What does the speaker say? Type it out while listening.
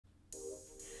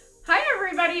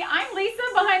everybody, I'm Lisa.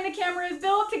 Behind the camera is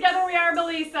Bill. Together we are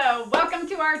Billisa. Welcome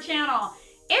to our channel.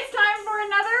 It's time for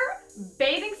another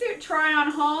bathing suit try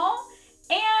on haul.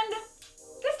 And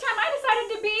this time I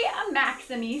decided to be a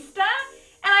Maxxinista.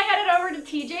 And I headed over to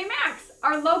TJ Maxx.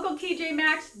 Our local TJ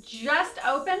Maxx just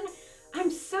opened.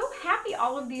 I'm so happy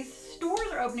all of these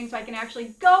stores are opening so I can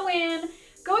actually go in,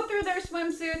 go through their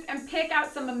swimsuits and pick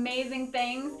out some amazing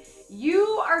things.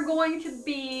 You are going to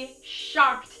be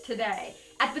shocked today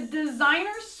at the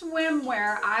designer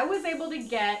swimwear I was able to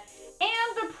get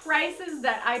and the prices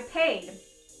that I paid.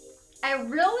 I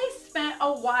really spent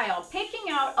a while picking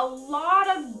out a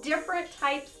lot of different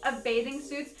types of bathing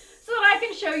suits so that I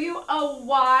can show you a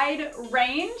wide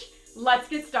range. Let's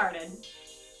get started.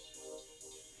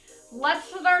 Let's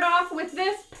start off with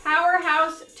this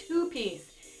powerhouse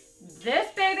two-piece. This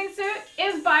bathing suit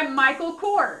is by Michael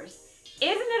Kors.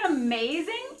 Isn't it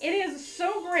amazing? It is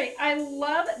so great. I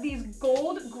love these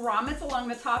gold grommets along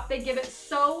the top. They give it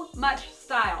so much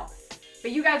style. But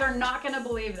you guys are not gonna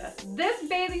believe this. This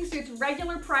bathing suit's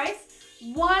regular price,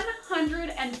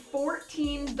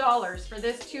 $114 for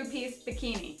this two-piece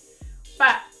bikini.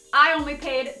 But I only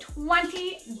paid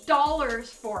 $20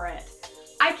 for it.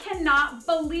 I cannot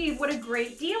believe what a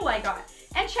great deal I got.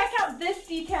 And check out this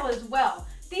detail as well.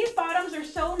 These bottoms are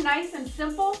so nice and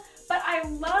simple, but I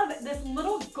love this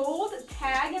little gold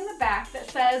tag in the back that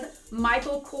says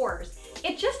Michael Kors.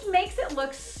 It just makes it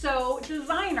look so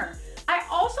designer. I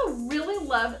also really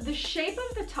love the shape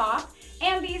of the top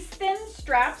and these thin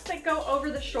straps that go over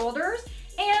the shoulders,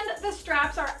 and the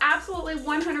straps are absolutely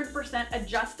 100%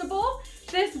 adjustable.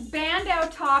 This bandeau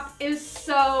top is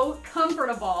so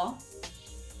comfortable.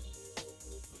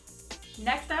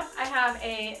 Next up, I have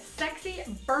a sexy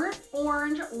burnt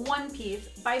orange one-piece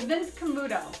by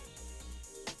Camuto.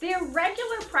 The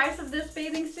regular price of this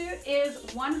bathing suit is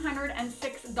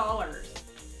 $106.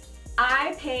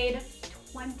 I paid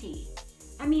 $20.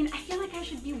 I mean, I feel like I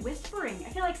should be whispering. I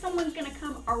feel like someone's gonna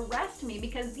come arrest me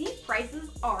because these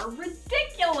prices are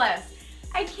ridiculous.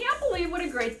 I can't believe what a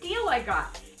great deal I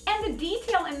got. And the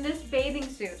detail in this bathing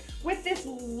suit with this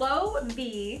low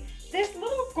V, this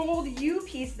little gold U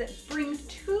piece that brings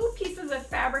two pieces of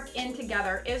fabric in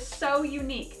together is so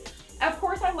unique. Of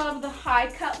course, I love the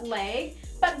high cut leg,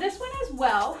 but this one as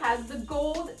well has the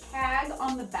gold tag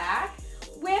on the back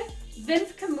with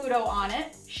Camuto on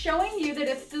it, showing you that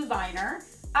it's designer.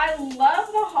 I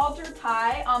love the halter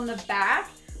tie on the back.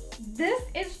 This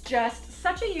is just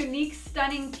such a unique,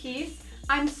 stunning piece.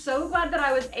 I'm so glad that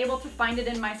I was able to find it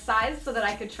in my size so that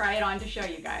I could try it on to show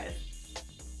you guys.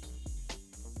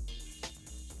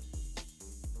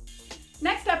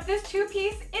 Next up, this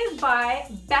two-piece is by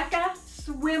Becca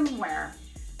Swimwear.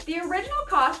 The original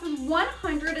cost was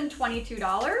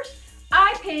 $122.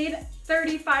 I paid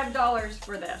 $35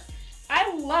 for this.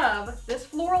 I love this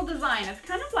floral design. It's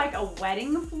kind of like a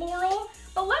wedding floral,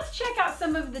 but let's check out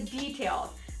some of the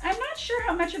details. I'm not sure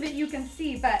how much of it you can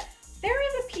see, but there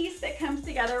is a piece that comes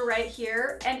together right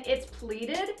here and it's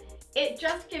pleated. It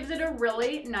just gives it a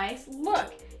really nice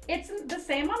look. It's the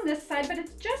same on this side, but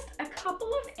it's just a couple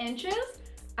of inches.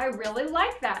 I really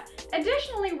like that.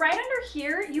 Additionally, right under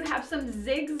here, you have some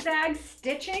zigzag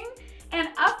stitching, and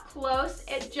up close,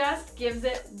 it just gives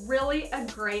it really a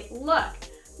great look.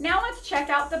 Now let's check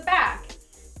out the back.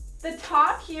 The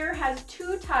top here has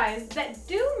two ties that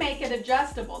do make it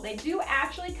adjustable. They do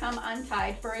actually come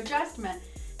untied for adjustment.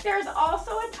 There's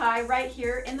also a tie right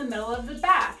here in the middle of the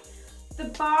back. The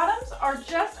bottoms are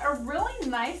just a really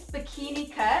nice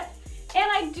bikini cut,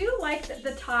 and I do like that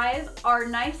the ties are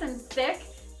nice and thick.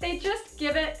 They just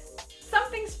give it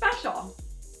something special.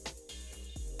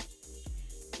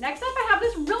 Next up, I have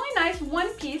this really nice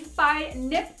one piece by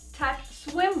Niptuck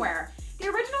Swimwear. The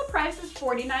original price is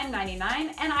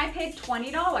 $49.99 and I paid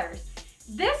 $20.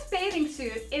 This bathing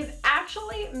suit is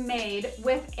actually made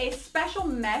with a special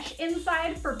mesh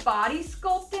inside for body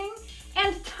sculpting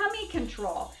and tummy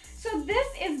control. So this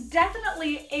is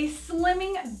definitely a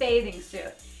slimming bathing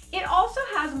suit. It also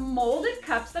has molded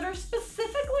cups that are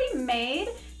specifically made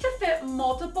to fit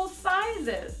multiple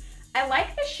sizes. I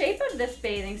like the shape of this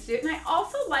bathing suit, and I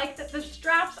also like that the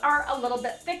straps are a little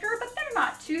bit thicker, but they're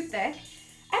not too thick.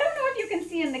 I don't know if you can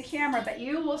see in the camera, but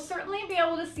you will certainly be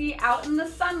able to see out in the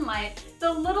sunlight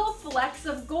the little flecks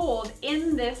of gold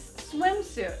in this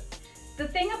swimsuit. The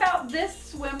thing about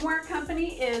this swimwear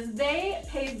company is they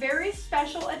pay very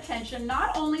special attention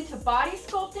not only to body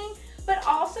sculpting, but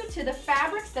also to the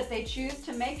fabrics that they choose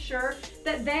to make sure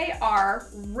that they are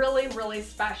really, really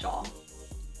special.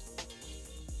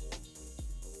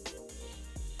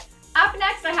 Up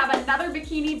next, I have another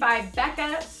bikini by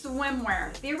Becca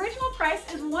Swimwear. The original price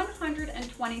is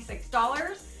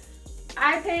 $126.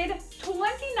 I paid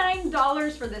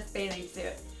 $29 for this bathing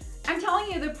suit. I'm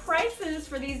telling you, the prices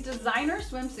for these designer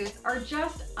swimsuits are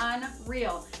just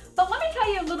unreal. But let me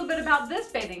tell you a little bit about this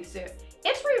bathing suit.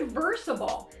 It's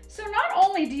reversible. So not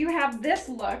only do you have this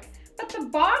look, but the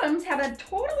bottoms have a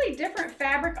totally different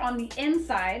fabric on the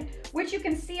inside, which you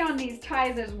can see on these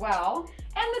ties as well.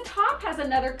 And the top has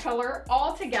another color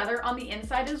altogether on the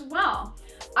inside as well.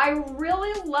 I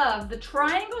really love the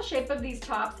triangle shape of these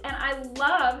tops, and I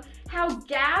love how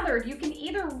gathered. You can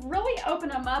either really open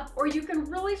them up or you can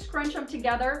really scrunch them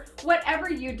together, whatever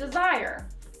you desire.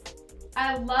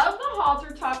 I love the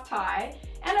halter top tie,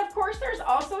 and of course there's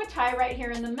also a tie right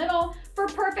here in the middle for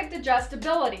perfect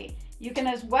adjustability. You can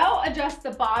as well adjust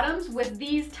the bottoms with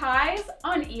these ties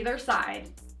on either side.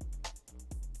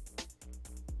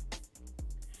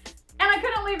 And I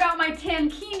couldn't leave out my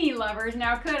tankini lovers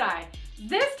now, could I?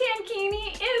 This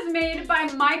tankini is made by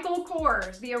Michael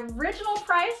Kors. The original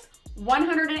price,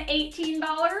 $118.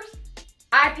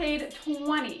 I paid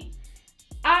 $20.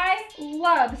 I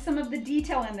love some of the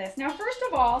detail in this. Now, first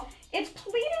of all, it's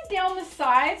pleated down the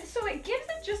sides, so it gives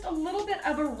it just a little bit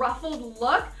of a ruffled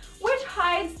look, which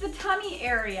hides the tummy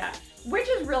area, which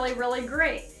is really, really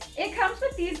great. It comes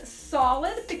with these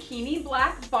solid bikini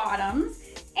black bottoms,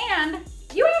 and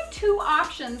you have two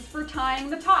options for tying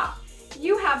the top.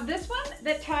 You have this one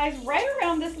that ties right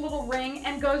around this little ring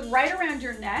and goes right around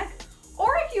your neck,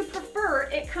 or if you prefer,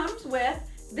 it comes with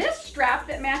this strap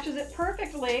that matches it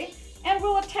perfectly and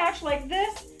will attach like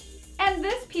this, and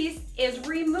this piece is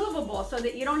removable so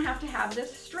that you don't have to have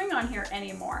this string on here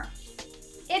anymore.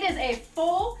 It is a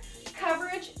full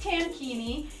coverage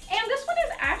tankini, and this one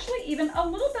is actually even a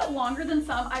little bit longer than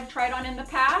some I've tried on in the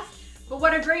past, but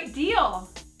what a great deal.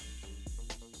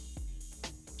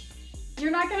 You're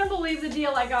not gonna believe the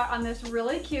deal I got on this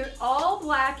really cute all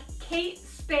black Kate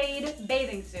Spade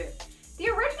bathing suit. The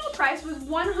original price was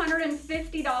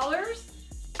 $150.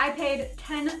 I paid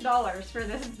 $10 for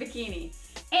this bikini.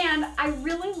 And I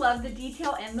really love the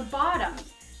detail in the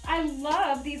bottoms. I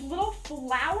love these little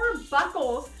flower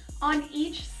buckles on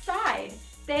each side.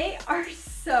 They are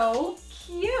so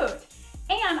cute.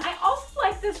 And I also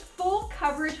like this full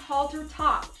coverage halter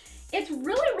top. It's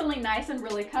really, really nice and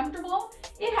really comfortable.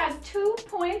 It has 2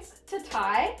 points to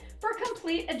tie for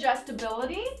complete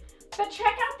adjustability, but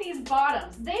check out these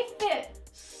bottoms. They fit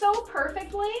so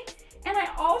perfectly, and I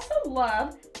also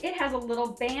love it has a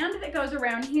little band that goes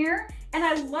around here, and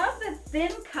I love the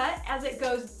thin cut as it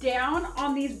goes down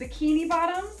on these bikini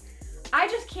bottoms. I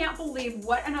just can't believe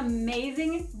what an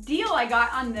amazing deal I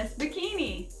got on this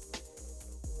bikini.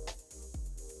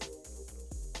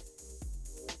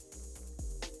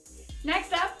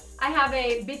 Next up, I have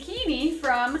a bikini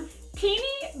from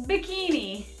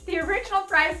Tinibikini. The original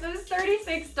price was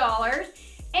 $36,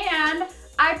 and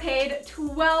I paid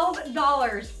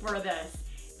 $12 for this.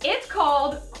 It's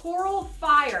called Coral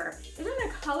Fire. Isn't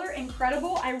the color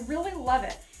incredible? I really love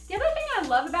it. The other thing I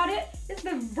love about it is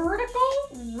the vertical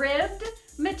ribbed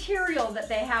material that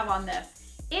they have on this.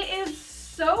 It is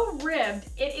so ribbed,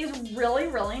 it is really,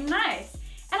 really nice.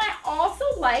 And I also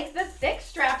like the thick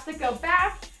straps that go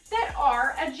back that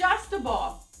are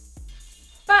adjustable.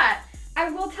 But I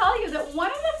will tell you that one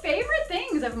of the favorite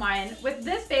things of mine with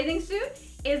this bathing suit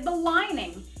is the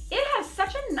lining. It has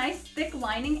such a nice thick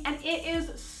lining, and it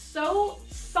is so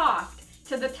soft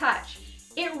to the touch.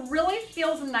 It really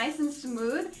feels nice and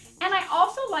smooth, and I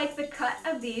also like the cut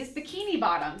of these bikini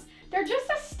bottoms. They're just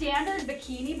a standard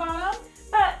bikini bottom,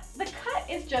 but the cut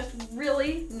is just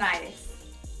really nice.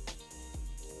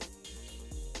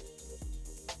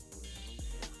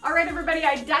 All right, everybody,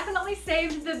 I definitely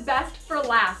saved the best for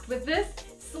last with this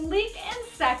sleek and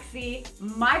sexy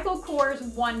Michael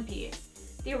Kors one piece.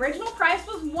 The original price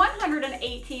was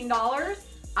 $118.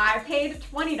 I paid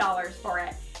 $20 for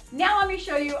it. Now let me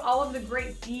show you all of the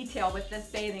great detail with this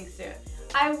bathing suit.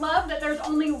 I love that there's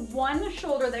only one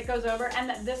shoulder that goes over and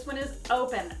that this one is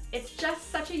open. It's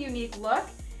just such a unique look,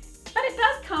 but it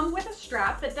does come with a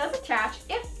strap that does attach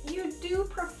if you do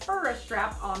prefer a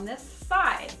strap on this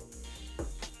side.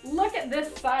 Look at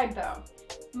this side though.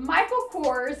 Michael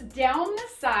Kors down the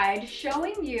side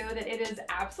showing you that it is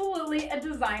absolutely a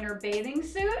designer bathing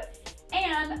suit,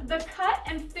 and the cut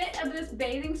and fit of this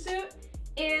bathing suit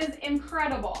is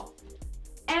incredible.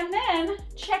 And then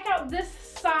check out this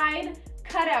side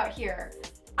cutout here.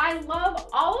 I love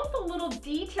all of the little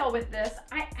detail with this.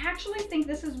 I actually think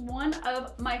this is one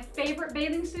of my favorite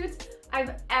bathing suits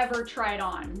I've ever tried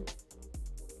on.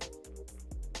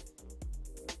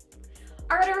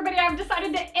 All right, everybody, I've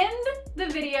decided to end the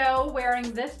video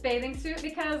wearing this bathing suit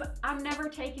because I'm never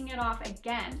taking it off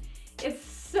again. It's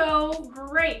so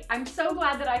great. I'm so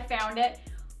glad that I found it.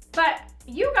 But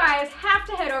you guys have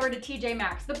to head over to TJ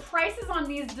Maxx. The prices on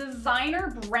these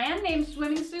designer brand name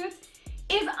swimming suits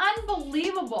is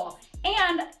unbelievable.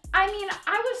 And I mean,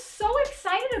 I was so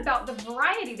excited about the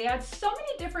variety. They had so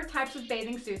many different types of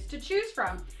bathing suits to choose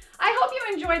from. I hope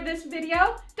you enjoyed this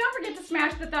video. Don't forget to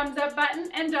smash the thumbs up button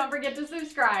and don't forget to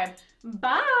subscribe.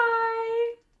 Bye!